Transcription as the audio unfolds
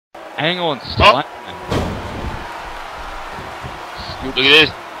Angle and slam. Look at this.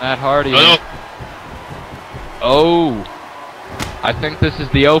 Matt Hardy. Oh, no. Oh. I think this is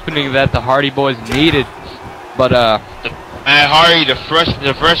the opening that the Hardy Boys needed. But, Matt Hardy, the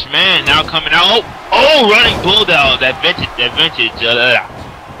fresh man, now coming out. Oh, running bulldog. The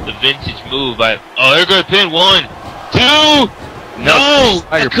vintage move. But, oh, they're going to pin 1, 2. No,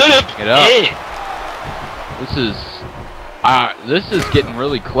 I could have it up. This is getting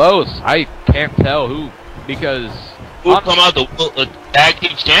really close. I can't tell who, because who come out the tag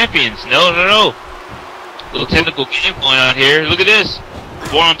team champions? No. Little technical game going on here. Look at this.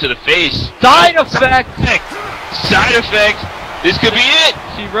 Forearm to the face. Side effect. Side effect. This could be it.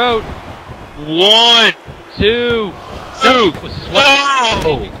 She wrote 1, 2. Oh,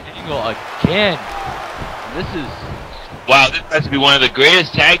 Angle again. This is. Wow, this has to be one of the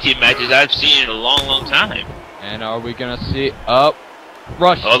greatest tag team matches I've seen in a long time. And are we gonna see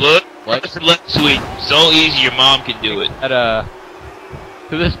rush? Oh look, sweet, so easy your mom can do it.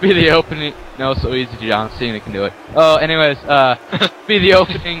 Could this be the opening? No, so easy John Cena can do it. Oh, anyways, be the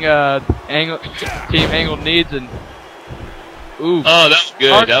opening Angle Team Angle needs and. Ooh. Oh, that was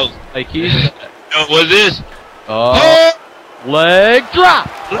good. That was like he's. What's this? Oh, leg drop.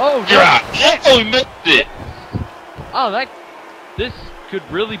 Oh, drop. Oh, he missed it. Oh, this could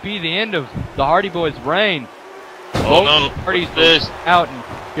really be the end of the Hardy Boys' reign. Oh no! Hardy's this out, and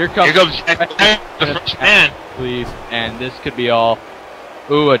here comes Jack, the first man. Please, and this could be all.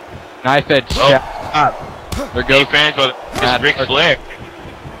 Ooh, a knife edge shot. There goes fans for Ric Flair.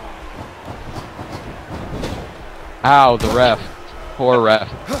 Ow, the ref. Poor ref.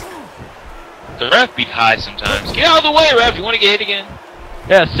 The ref be high sometimes. Get out of the way, ref. You want to get hit again?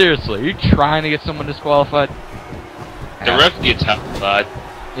 Yeah, seriously. Are you trying to get someone disqualified? The ref gets hot, bud.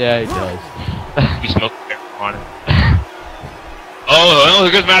 Yeah, he does. He smoked on it. Oh,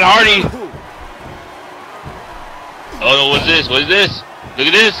 here goes Matt Hardy. Oh, no, what's this? What is this? Look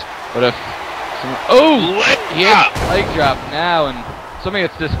at this. What if... he has a leg drop now, and somebody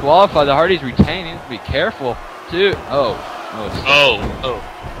gets disqualified. The Hardys retain. He needs to be careful, too. Oh.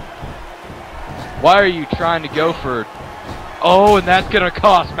 Why are you trying to go for... Oh, and that's going to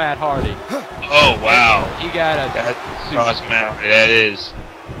cost Matt Hardy. Oh, wow. He got a... Cost Matt Hardy, that is.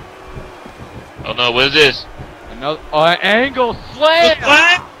 Oh, no, what is this? Another... angle slam!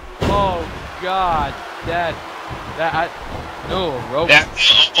 Oh, God.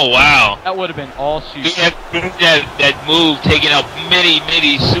 Oh, wow. That would have been all she... That move taking out many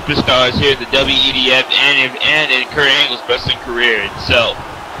superstars here in the WEDF and in Kurt Angle's wrestling career itself.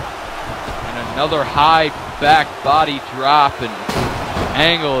 And another high back body drop, and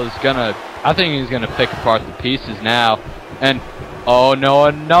Angle is gonna... I think he's gonna pick apart the pieces now. And, oh no,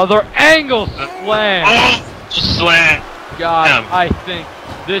 another Angle slam! Oh, slam! God, I think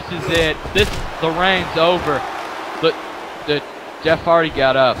this is it. The reign's over. But Jeff Hardy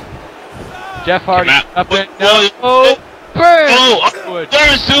got up. Jeff Hardy up and down. Oh, burn!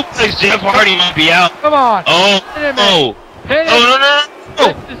 Third suplex. Jeff Hardy might be out. Come on. Oh, hit him.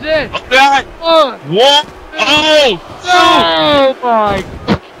 No. This is it. Oh, God. 1. Oh, my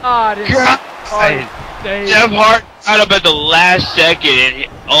God. Jeff Hardy got up at the last second. And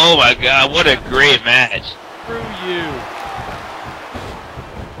oh, my God. What a great match. Screw you.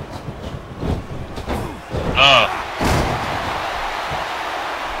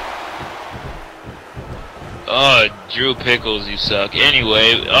 Oh, Drew Pickles, you suck.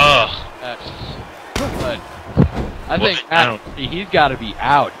 Anyway, I think he's got to be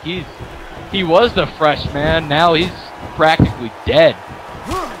out. He was the fresh man. Now he's practically dead.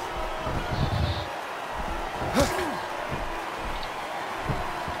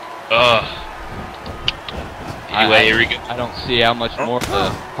 Anyway, here we go. I don't see how much more the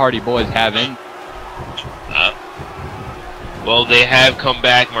Hardy Boys have in. Well, they have come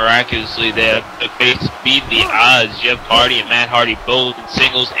back miraculously. They have beat the odds. Jeff Hardy and Matt Hardy both in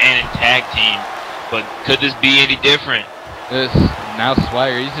singles and in tag team. But could this be any different? Now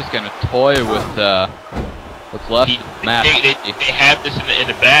Swagger, he's just gonna toy with what's left of Matt. They have this in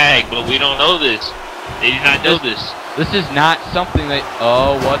the bag, but we don't know this. They do not know this. This is not something they.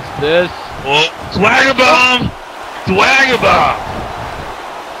 Oh, what's this? Oh, Swagger bomb! Swagger bomb!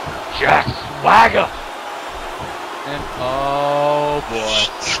 Jack Swagger! And oh boy.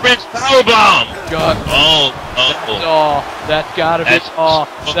 French powerbomb! God. Oh. That's all. That's gotta be all.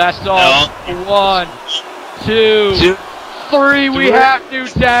 That's all. 1, 2, 3. We have new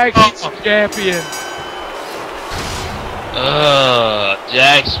tag team champions.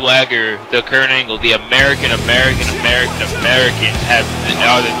 Jack Swagger, the Kurt Angle, the Americans are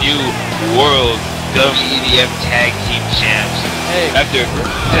the new world WEDF Tag Team Champs. Hey. After a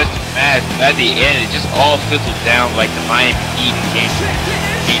contested match, at the end, it just all fizzled down like the Miami Heat in Game 6.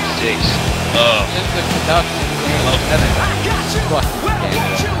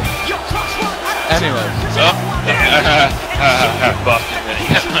 Anyways. Boston winning.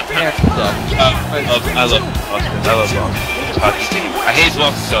 I love Boston. I love Boston. Hockey team. I hate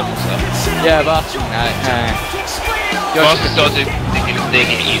Boston Celtics though. Yeah, Boston. Boston Celtics, they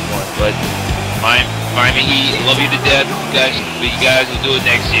can eat one, but Miami Heat, love you to death. You guys will do it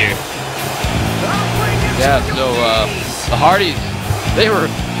next year. Yeah, so the Hardys, they were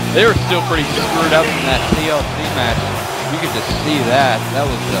still pretty screwed up in that TLC match. You could just see that. That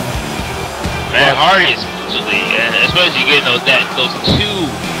was Man, Hardy especially getting those two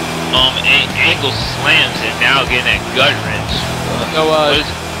ankle slams and now getting that gut wrench.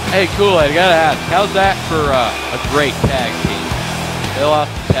 Hey, Kool-Aid, I gotta ask, how's that for a great tag team? They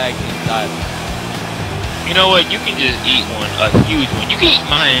lost the tag team title. You know what? You can just eat one, a huge one. You can eat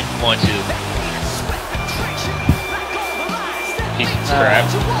mine if you want to. Piece of crap.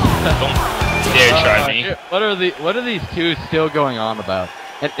 Don't dare try me. What are these two still going on about?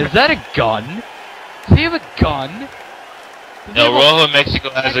 And is that a gun? Does he have a gun? No, Rojo Mexico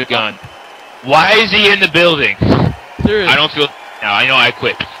has a gun. Why is he in the building? Seriously. I don't feel... Now, I know I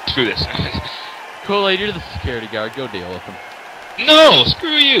quit. Screw this. Kool-Aid, you're the security guard. Go deal with him. No, screw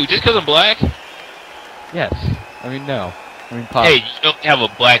you. Just because I'm black? Yes. I mean, no. I mean, hey, you don't have a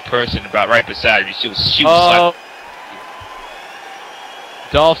black person right beside you. She'll shoot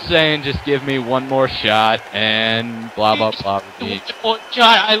Dolph's saying, just give me one more shot, and blah, blah, blah. One more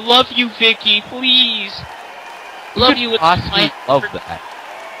shot. I love you, Vickie. Please. Love you with possibly love that.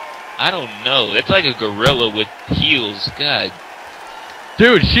 I don't know. It's like a gorilla with heels. God.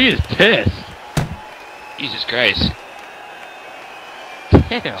 Dude, she is pissed. Jesus Christ.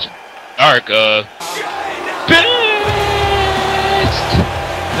 Damn. Dark, Pissed!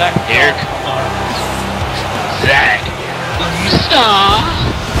 Here comes Zach. Star.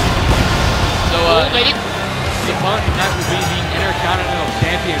 So, the opponent tonight will be the Intercontinental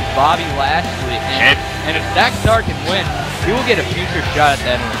Champion, Bobby Lashley. And if Zach Star can win, he will get a future shot at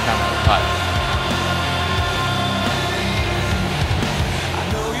that Intercontinental title.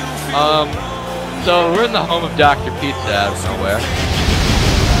 So we're in the home of Dr. Pizza out of nowhere.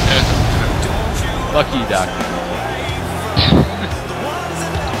 Lucky you, Dr.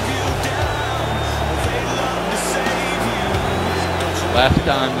 Last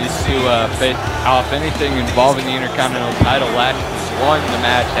time these two faced off anything involving the Intercontinental title, Lashley won the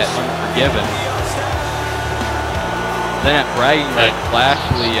match at Unforgiven. Then at Bragging Rights,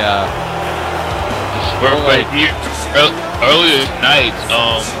 Lashley earlier tonight,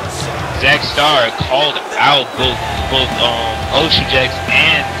 Zack Starr called out both Ocean Jax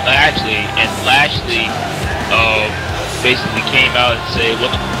and Lashley basically came out and said,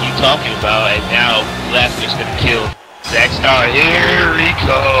 "What are you talking about?" And now Lashley's gonna kill Zack Starr. Here he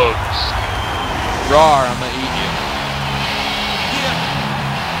comes. Roar, I'm gonna eat you.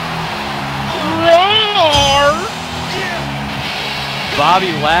 Roar! Bobby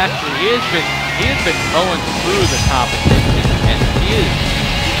Lashley, he has been going through the competition, and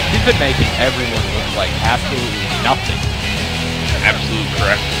he's been making everyone look like absolutely nothing. Absolute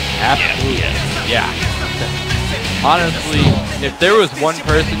correct. Absolutely. Yeah. Honestly, if there was one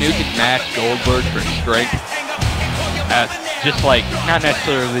person who could match Goldberg for strength, just like not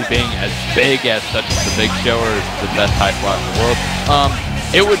necessarily being as big as such as the Big Show or the best high flyer in the world,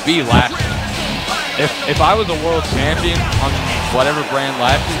 it would be Lashley. If I was a world champion on whatever brand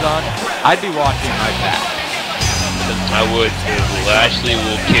Lashley's on, I'd be watching my back. I would too. Lashley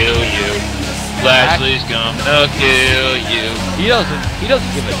will kill you. Lashley's gonna kill you. He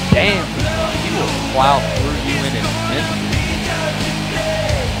doesn't give a damn. He will plow through you in an instant.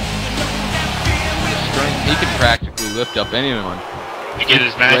 He can practically lift up anyone. To get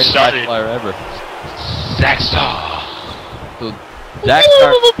his match started. Flyer ever. Zack Starr. So Zack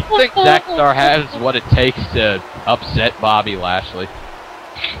Starr. You think Zack Starr has what it takes to upset Bobby Lashley?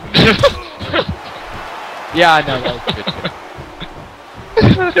 Yeah, I know, that was a good joke.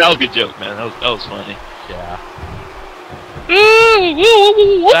 That was a good joke, man. That was funny. Yeah.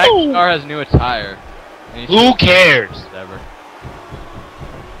 Zack Starr has new attire. Who cares? Whatever.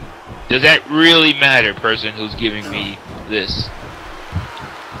 Does that really matter, person who's giving me this?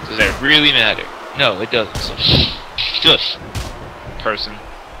 Does that really matter? No, it doesn't. So shush, person.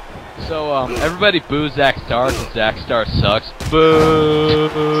 So, everybody boo Zack Starr because Zack Starr sucks. Boo!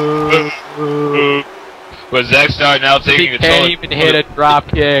 But Zack Starr now taking control. He can't even hit a drop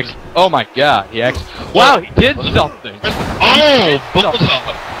kick. Oh my god, he actually... Wow, he did something! Oh, Bulldog!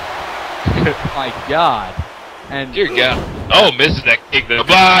 My God. And dear God. Oh, misses that kick, the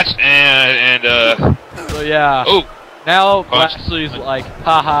botch, so yeah. Oh. Now Punch. Lashley's like,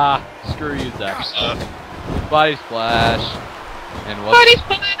 haha, screw you, Zack. Body splash. And what? Body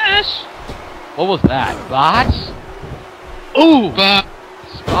splash. What was that? Botch? Ooh!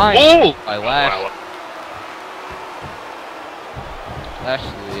 Spine Oh! by Lashley.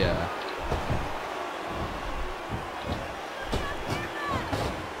 Lashley, yeah.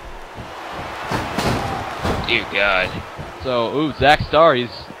 Dear God. So, ooh, Zack Starr,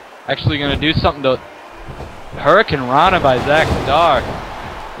 he's actually gonna do something to Hurricane Rana by Zack Starr.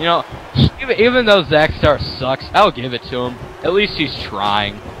 You know, even though Zack Starr sucks, I'll give it to him. At least he's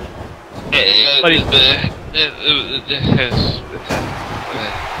trying. But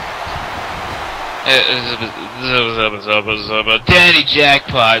Danny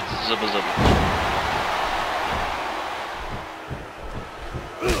Jackpot.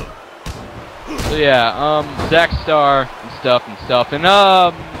 So yeah, Zack Starr and stuff, and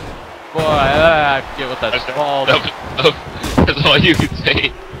boy, I forget what that's called. That's all you can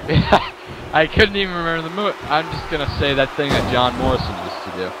say. I couldn't even remember the movie. I'm just gonna say that thing that John Morrison used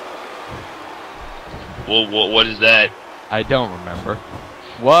to do. Well, what is that? I don't remember.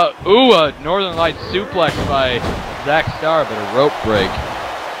 What? Ooh, a Northern Lights suplex by Zack Starr, but a rope break.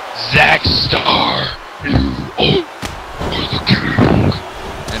 Zack Starr, you are the king.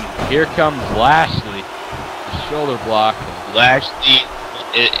 And here comes Lashley. The shoulder block. Lashley.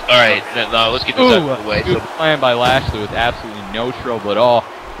 Alright, now let's get this out of the way. Good plan by Lashley with absolutely no trouble at all.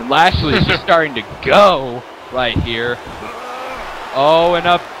 And Lashley is just starting to go right here. Oh, and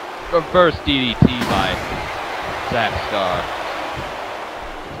up reverse DDT by Zack Starr.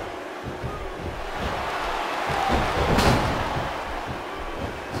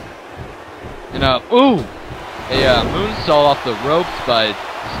 And ooh, a moonsault off the ropes by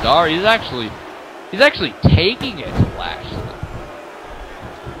Starr. He's actually taking it to Lashley.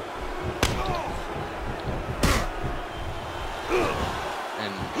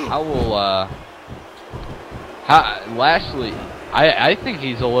 How will Lashley? I think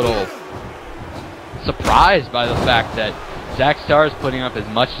he's a little surprised by the fact that Zack Starr is putting up as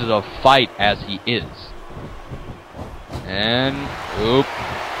much of a fight as he is. And oop,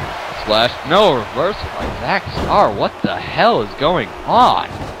 slash, no, reversal by Zack Starr. What the hell is going on?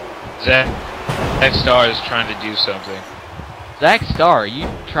 Zack Starr is trying to do something. Zack Starr, are you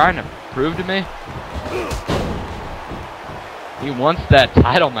trying to prove to me? He wants that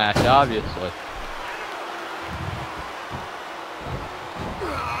title match, obviously.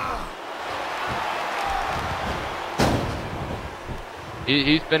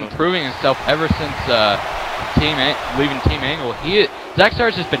 He's been proving himself ever since leaving Team Angle. Zack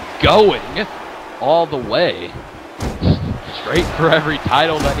Starr's just been going all the way, straight for every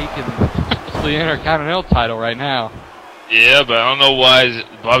title that he can. It's the Intercontinental title right now. Yeah, but I don't know why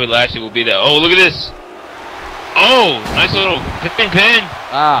Bobby Lashley will be there. Oh, look at this. Oh, nice little pin.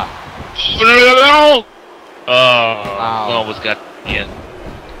 Ah. Oh, almost got in.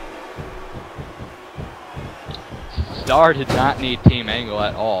 Starr did not need Team Angle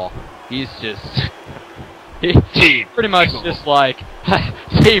at all. He's just pretty much just like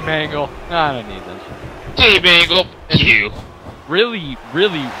Team Angle. No, I don't need this. Team Angle, you. Really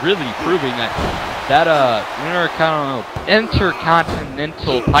proving that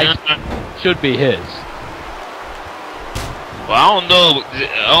Intercontinental title should be his. Well, I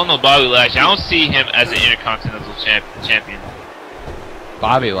don't know Bobby Lashley. I don't see him as an Intercontinental champion.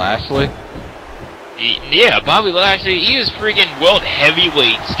 Bobby Lashley? Yeah, Bobby Lashley, he is freaking world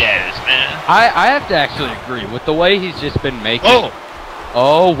heavyweight status, man. I have to actually agree with the way he's just been making.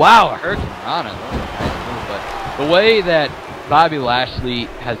 Oh wow, a Hurricane Rana. But the way that Bobby Lashley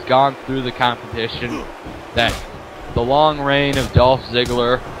has gone through the competition, that the long reign of Dolph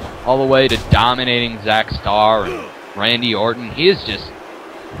Ziggler, all the way to dominating Zack Starr and Randy Orton, he is just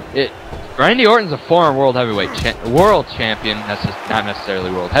Randy Orton's a former world champion. That's just not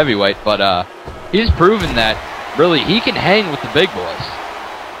necessarily world heavyweight, but he's proven that really he can hang with the big boys.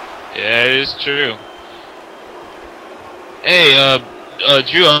 Yeah, it is true. Hey,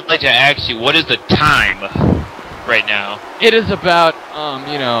 Drew, I'd like to ask you, what is the time right now? It is about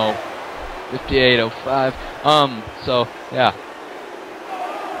 58:05. So yeah.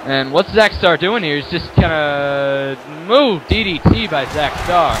 And what's Zack Starr doing here? He's just gonna move DDT by Zack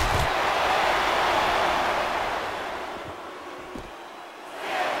Starr.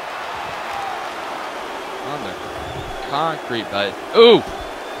 On the concrete by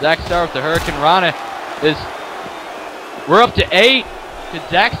Zack Starr with the Hurricane Rana we're up to 8. Could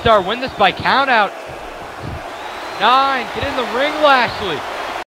Zack Starr win this by countout? 9. Get in the ring, Lashley.